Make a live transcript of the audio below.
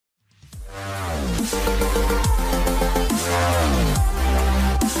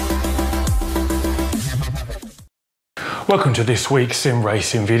Welcome to this week's sim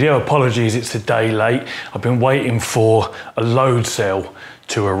racing video. Apologies, it's a day late. I've been waiting for a load cell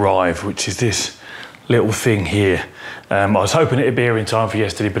to arrive, which is this little thing here. I was hoping it'd be here in time for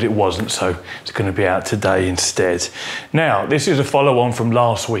yesterday, but it wasn't, so it's going to be out today instead. Now, this is a follow-on from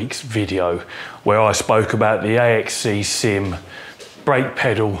last week's video where I spoke about the AXC Sim brake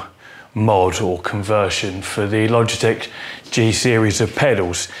pedal mod or conversion for the Logitech G series of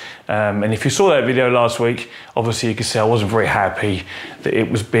pedals. And if you saw that video last week, obviously you can see I wasn't very happy that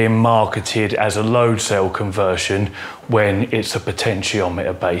it was being marketed as a load cell conversion when it's a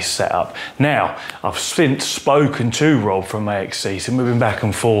potentiometer based setup. Now, I've since spoken to Rob from AXC, so we've been back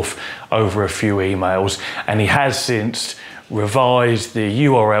and forth over a few emails, and he has since revised the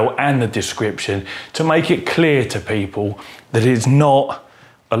URL and the description to make it clear to people that it's not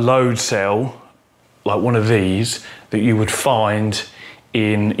a load cell like one of these that you would find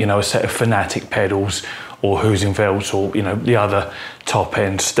in, you know, a set of Fanatic pedals or Huizenvelds or, you know, the other top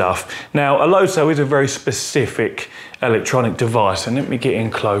end stuff. Now, a load cell is a very specific electronic device, and let me get in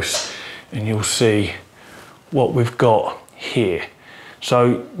close and you'll see what we've got here.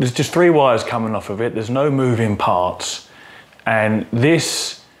 So there's just 3 wires coming off of it. There's no moving parts, and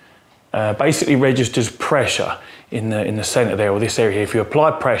this basically registers pressure in the center there, or this area here. If you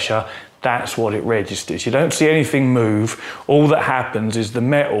apply pressure, that's what it registers. You don't see anything move. All that happens is the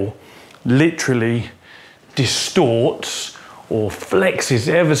metal literally distorts or flexes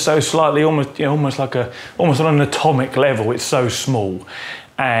ever so slightly, almost, you know, almost on an atomic level. It's so small.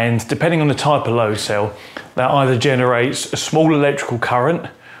 And depending on the type of load cell, that either generates a small electrical current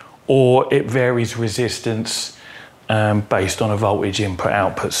or it varies resistance based on a voltage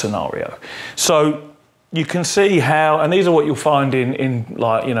input-output scenario. So you can see how, and these are what you'll find in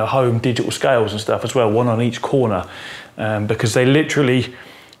like, you know, home digital scales and stuff as well, one on each corner, because they literally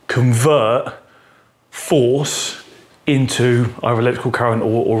convert force into either electrical current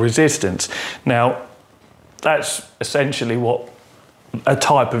or resistance. Now, that's essentially what a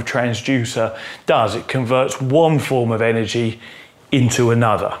type of transducer does. It converts one form of energy into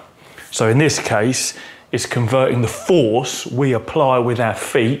another. So in this case, it's converting the force we apply with our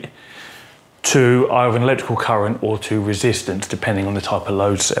feet to either an electrical current or to resistance, depending on the type of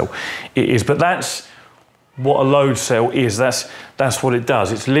load cell it is. But that's what a load cell is. That's what it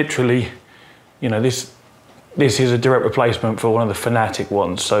does. It's literally, you know, this is a direct replacement for one of the Fanatic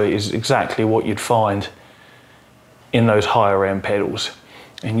ones. So it is exactly what you'd find in those higher end pedals.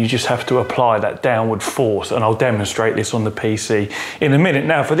 And you just have to apply that downward force. And I'll demonstrate this on the PC in a minute.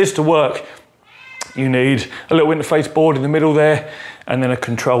 Now, for this to work, you need a little interface board in the middle there, and then a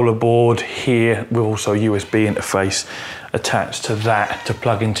controller board here with also a USB interface attached to that to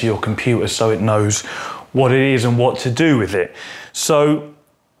plug into your computer so it knows what it is and what to do with it. So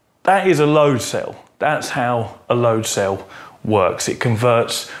that is a load cell. That's how a load cell works. It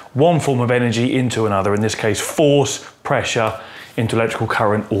converts one form of energy into another, in this case force, pressure, into electrical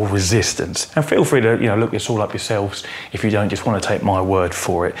current or resistance. And feel free to, you know, look this all up yourselves if you don't just want to take my word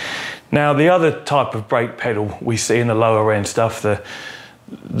for it. Now, the other type of brake pedal we see in the lower end stuff,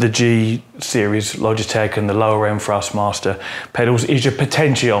 the G series Logitech and the lower end Thrustmaster pedals, is your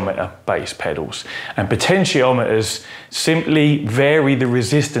potentiometer based pedals. And potentiometers simply vary the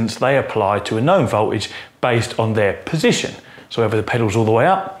resistance they apply to a known voltage based on their position. So whether the pedal's all the way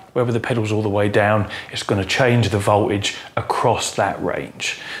up, whether the pedal's all the way down, it's going to change the voltage across that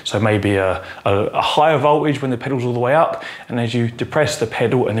range. So maybe a higher voltage when the pedal's all the way up, and as you depress the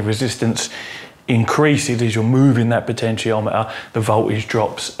pedal and the resistance increases as you're moving that potentiometer, the voltage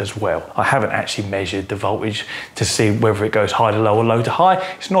drops as well. I haven't actually measured the voltage to see whether it goes high to low or low to high.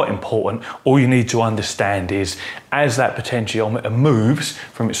 It's not important. All you need to understand is as that potentiometer moves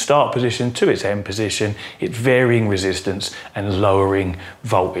from its start position to its end position, it's varying resistance and lowering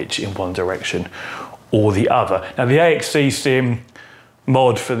voltage in one direction or the other. Now, the AXC Sim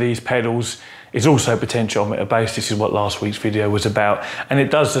mod for these pedals is also potentiometer based. This is what last week's video was about. And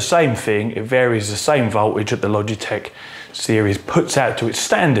it does the same thing. It varies the same voltage that the Logitech series puts out to its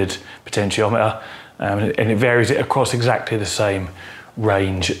standard potentiometer, and it varies it across exactly the same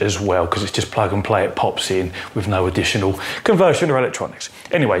range as well, because it's just plug and play. It pops in with no additional conversion or electronics.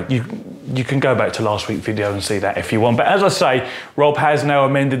 Anyway, you can go back to last week's video and see that if you want. But as I say, Rob has now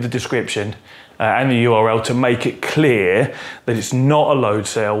amended the description and the URL to make it clear that it's not a load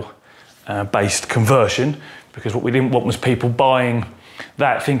cell based conversion, because what we didn't want was people buying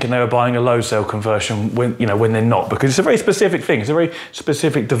that thinking they were buying a load cell conversion when, you know, when they're not, because it's a very specific thing. It's a very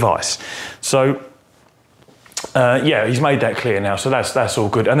specific device. So yeah, he's made that clear now, so that's all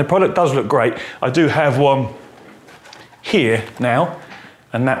good. And the product does look great. I do have one here now,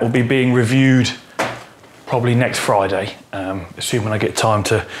 and that will be being reviewed probably next Friday, assuming I get time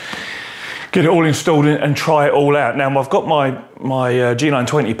to get it all installed and try it all out. Now I've got my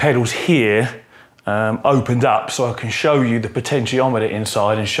G920 pedals here opened up so I can show you the potentiometer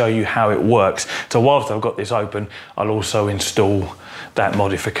inside and show you how it works. So whilst I've got this open, I'll also install that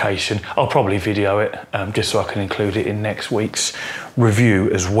modification. I'll probably video it just so I can include it in next week's review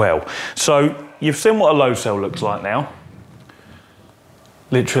as well. So you've seen what a load cell looks like now.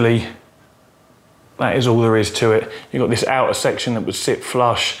 Literally, that is all there is to it. You've got this outer section that would sit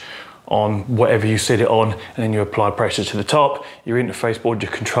flush on whatever you sit it on, and then you apply pressure to the top, your interface board,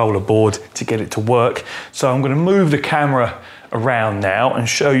 your controller board to get it to work. So I'm going to move the camera around now and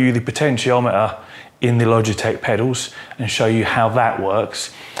show you the potentiometer in the Logitech pedals and show you how that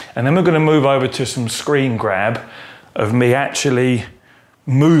works. And then we're going to move over to some screen grab of me actually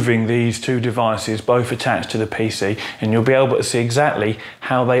moving these two devices, both attached to the PC, and you'll be able to see exactly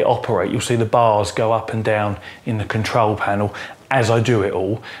how they operate. You'll see the bars go up and down in the control panel as I do it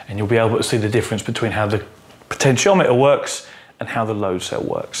all, and you'll be able to see the difference between how the potentiometer works and how the load cell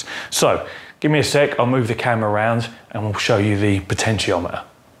works. So give me a sec, I'll move the camera around and we'll show you the potentiometer.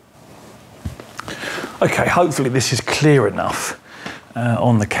 Okay, hopefully this is clear enough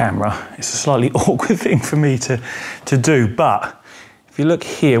on the camera. It's a slightly awkward thing for me to do, but if you look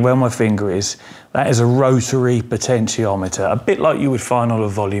here where my finger is, that is a rotary potentiometer, a bit like you would find on a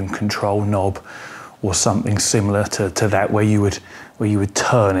volume control knob or something similar to that, where you would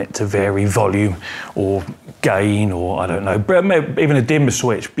turn it to vary volume or gain, or I don't know, even a dimmer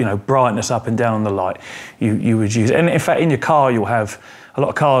switch, you know, brightness up and down on the light you would use. And in fact, in your car, you'll have, a lot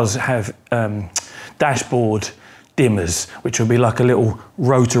of cars have dashboard dimmers, which will be like a little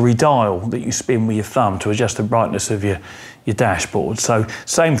rotary dial that you spin with your thumb to adjust the brightness of your dashboard. So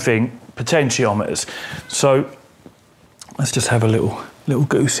same thing, potentiometers. So let's just have a little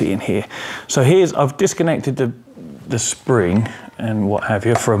goosey in here. So I've disconnected the spring and what have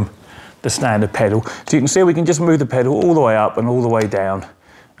you from the standard pedal. So you can see we can just move the pedal all the way up and all the way down,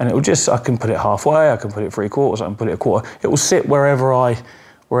 and it'll just, I can put it halfway, I can put it 3/4, I can put it 1/4. It will sit wherever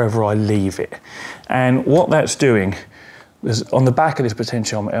I leave it. And what that's doing is on the back of this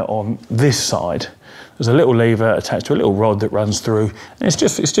potentiometer on this side, there's a little lever attached to a little rod that runs through, and it's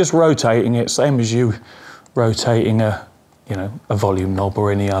just rotating it, same as you rotating a volume knob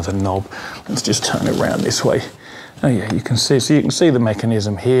or any other knob. Let's just turn it around this way. Oh yeah, you can see, so you can see the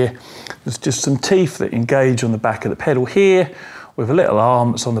mechanism here. There's just some teeth that engage on the back of the pedal here with a little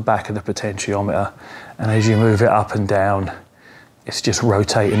arm that's on the back of the potentiometer. And as you move it up and down, it's just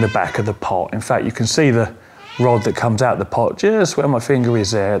rotating the back of the pot. In fact, you can see the rod that comes out the pot just where my finger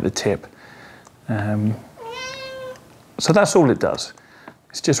is there at the tip. So that's all it does.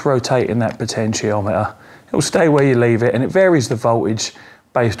 It's just rotating that potentiometer. It will stay where you leave it, and it varies the voltage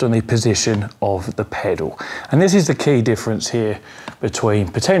based on the position of the pedal. And this is the key difference here between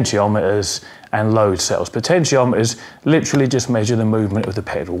potentiometers and load cells. Potentiometers literally just measure the movement of the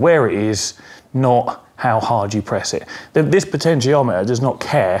pedal, where it is, not how hard you press it. This potentiometer does not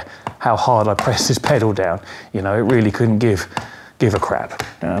care how hard I press this pedal down. You know, it really couldn't give a crap.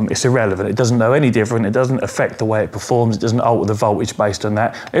 It's irrelevant. It doesn't know any different. It doesn't affect the way it performs. It doesn't alter the voltage based on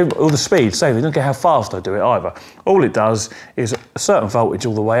that. Or the speed, same. It doesn't care how fast I do it either. All it does is a certain voltage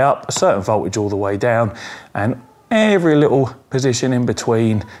all the way up, a certain voltage all the way down, and every little position in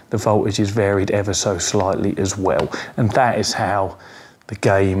between, the voltage is varied ever so slightly as well. And that is how the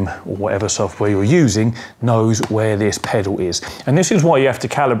game or whatever software you're using knows where this pedal is. And this is why you have to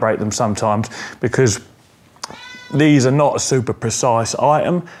calibrate them sometimes, because these are not a super precise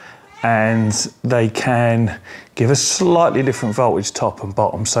item, and they can give a slightly different voltage top and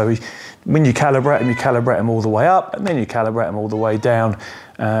bottom. So when you calibrate them all the way up, and then you calibrate them all the way down,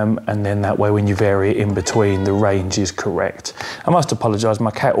 and then that way when you vary it in between, the range is correct. I must apologise,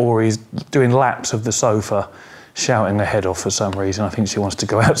 my cat Ori is doing laps of the sofa, shouting her head off for some reason. I think she wants to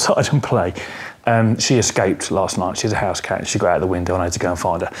go outside and play. She escaped last night. She's a house cat. She got out the window and I had to go and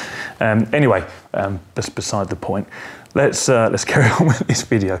find her. Anyway, that's beside the point. Let's carry on with this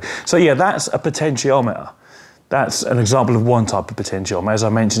video. So yeah, that's a potentiometer. That's an example of one type of potentiometer. As I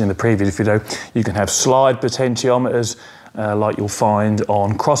mentioned in the previous video, you can have slide potentiometers, like you'll find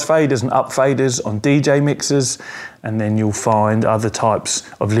on crossfaders and upfaders on DJ mixers, and then you'll find other types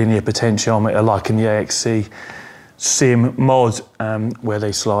of linear potentiometer, like in the AXC Sim mod, where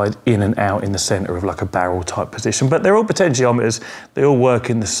they slide in and out in the center of like a barrel type position. But they're all potentiometers, they all work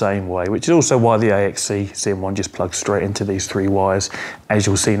in the same way, which is also why the AXC Sim one just plugs straight into these 3 wires, as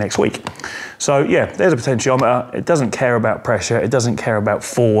you'll see next week. So yeah, there's a potentiometer. It doesn't care about pressure, it doesn't care about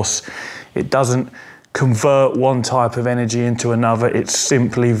force, it doesn't convert one type of energy into another. It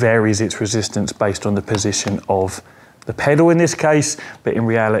simply varies its resistance based on the position of the pedal in this case, but in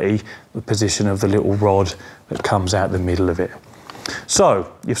reality, the position of the little rod that comes out the middle of it.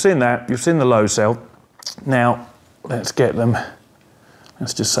 So you've seen that, you've seen the load cell. Now let's get them,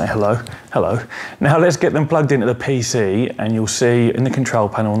 let's just say hello, hello. Now let's get them plugged into the PC, and you'll see in the control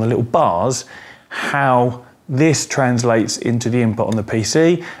panel on the little bars how this translates into the input on the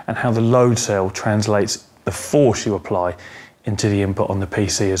PC and how the load cell translates the force you apply into the input on the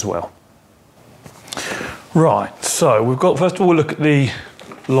PC as well. Right, so we've got, first of all, look at the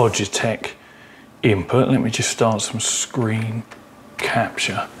Logitech input. Let me just start some screen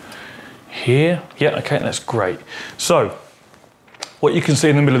capture here. Yeah, okay, that's great. So what you can see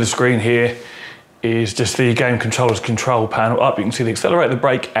in the middle of the screen here is just the game controller's control panel. Up you can see the accelerator, the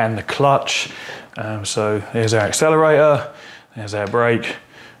brake and the clutch. So there's our accelerator, there's our brake,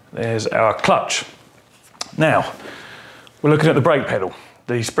 there's our clutch. Now we're looking at the brake pedal.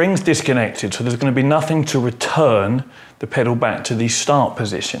 The spring's disconnected, so there's going to be nothing to return the pedal back to the start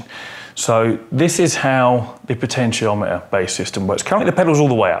position. So this is how the potentiometer based system works. Currently the pedal's all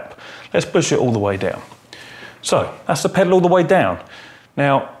the way up. Let's push it all the way down. So that's the pedal all the way down.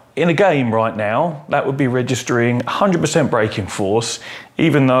 Now in a game right now, that would be registering 100% braking force,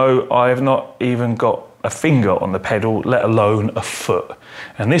 even though I have not even got a finger on the pedal, let alone a foot.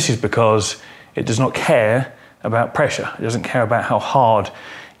 And this is because it does not care about pressure. It doesn't care about how hard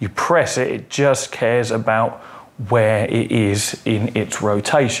you press it. It just cares about where it is in its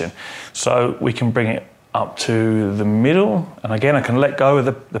rotation. So we can bring it up to the middle, and again I can let go of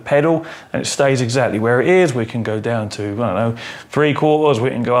the pedal and it stays exactly where it is. We can go down to, I don't know, 3/4, we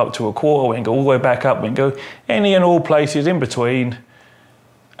can go up to 1/4, we can go all the way back up, we can go any and all places in between,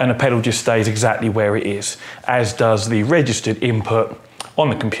 and the pedal just stays exactly where it is, as does the registered input on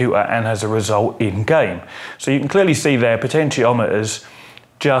the computer and as a result in game. So you can clearly see there potentiometers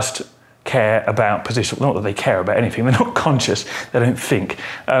just care about position. Not that they care about anything, they're not conscious, they don't think.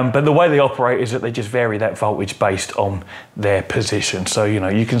 But the way they operate is that they just vary that voltage based on their position. So, you know,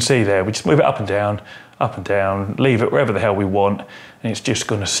 you can see there, we just move it up and down, leave it wherever the hell we want, and it's just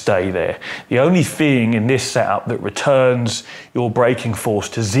gonna stay there. The only thing in this setup that returns your braking force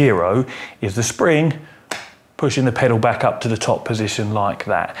to 0 is the spring pushing the pedal back up to the top position like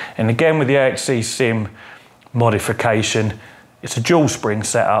that. And again, with the AXC Sim modification, it's a dual spring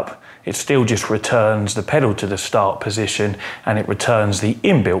setup. It still just returns the pedal to the start position, and it returns the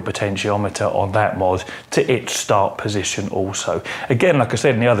inbuilt potentiometer on that mod to its start position also. Again, like I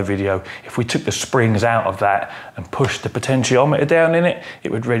said in the other video, if we took the springs out of that and pushed the potentiometer down in it,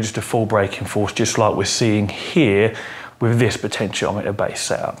 it would register full braking force, just like we're seeing here with this potentiometer based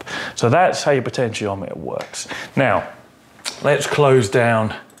setup. So that's how your potentiometer works. Now, let's close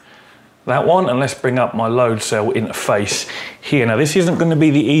down that one, and let's bring up my load cell interface here. Now this isn't going to be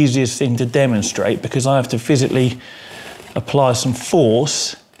the easiest thing to demonstrate because I have to physically apply some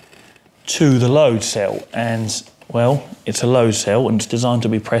force to the load cell, and well, it's a load cell and it's designed to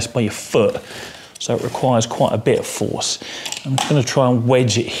be pressed by your foot, so it requires quite a bit of force. I'm just going to try and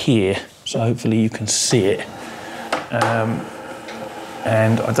wedge it here so hopefully you can see it,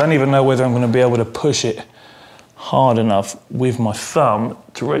 and I don't even know whether I'm going to be able to push it hard enough with my thumb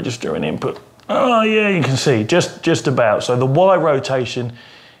to register an input. Oh yeah, you can see, just about. So the Y rotation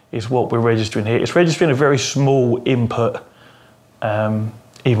is what we're registering here. It's registering a very small input,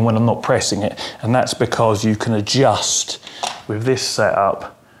 even when I'm not pressing it. And that's because you can adjust with this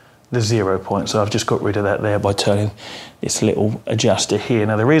setup the 0 point. So I've just got rid of that there by turning this little adjuster here.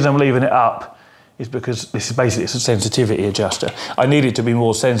 Now the reason I'm leaving it up is because this is basically, it's a sensitivity adjuster. I need it to be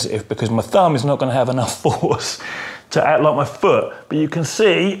more sensitive because my thumb is not going to have enough force to act like my foot. But you can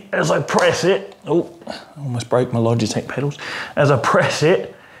see as I press it, oh, I almost broke my Logitech pedals. As I press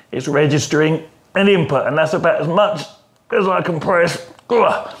it, it's registering an input, and that's about as much as I can press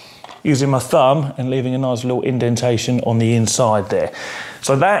using my thumb and leaving a nice little indentation on the inside there.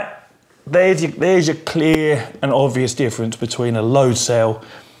 So there's your clear and obvious difference between a load cell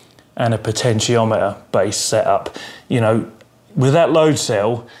and a potentiometer based setup. You know, with that load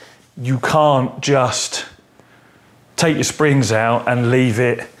cell, you can't just take your springs out and leave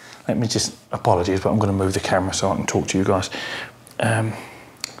it. Let me just, apologies, but I'm going to move the camera so I can talk to you guys.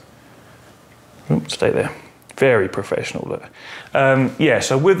 Stay there. Very professional, look. Yeah,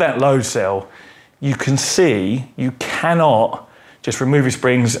 so with that load cell, you can see you cannot just remove your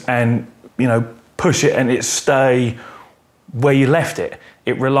springs and, you know, push it and it stay where you left it.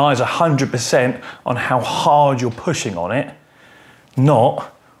 It relies 100% on how hard you're pushing on it,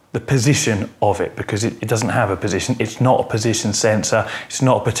 not the position of it, because it doesn't have a position. It's not a position sensor. It's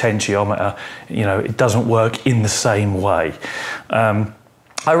not a potentiometer. You know, it doesn't work in the same way.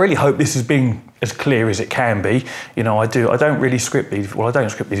 I really hope this has been as clear as it can be. You know, I don't really script these. Well, I don't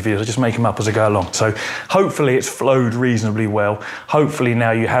script these videos. I just make them up as I go along. So hopefully it's flowed reasonably well. Hopefully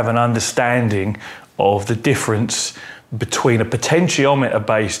now you have an understanding of the difference between a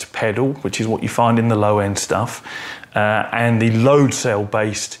potentiometer-based pedal, which is what you find in the low-end stuff, and the load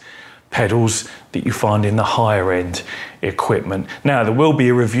cell-based pedals that you find in the higher-end equipment. Now, there will be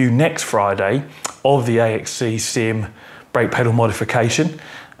a review next Friday of the AXC Sim brake pedal modification.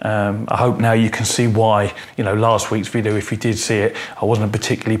 I hope now you can see why, you know, last week's video, if you did see it, I wasn't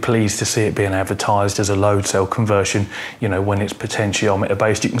particularly pleased to see it being advertised as a load cell conversion, you know, when it's potentiometer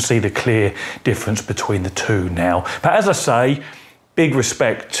based. You can see the clear difference between the two now. But as I say, big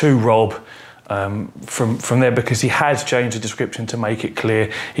respect to Rob from there, because he has changed the description to make it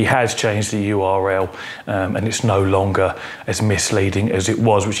clear. He has changed the URL, and it's no longer as misleading as it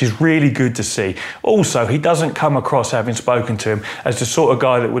was, which is really good to see. Also, he doesn't come across, having spoken to him, as the sort of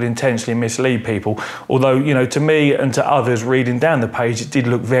guy that would intentionally mislead people. Although, you know, to me and to others reading down the page, it did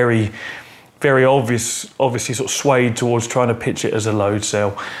look very obviously sort of swayed towards trying to pitch it as a load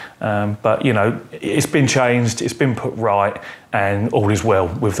cell. But, you know, it's been changed, it's been put right, and all is well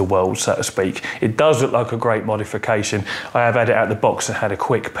with the world, so to speak. It does look like a great modification. I have had it out the box and had a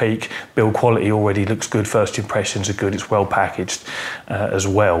quick peek. Build quality already looks good, first impressions are good, it's well packaged as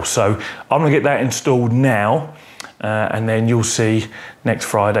well. So I'm gonna get that installed now, and then you'll see next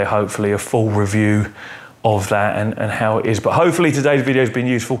Friday, hopefully, a full review of that and how it is. But hopefully today's video has been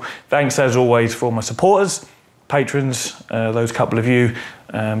useful. Thanks as always for all my supporters, patrons, those couple of you,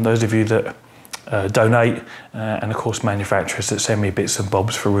 those of you that donate, and of course manufacturers that send me bits and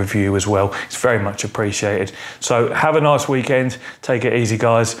bobs for review as well. It's very much appreciated. So have a nice weekend. Take it easy,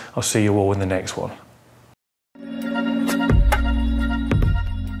 guys. I'll see you all in the next one.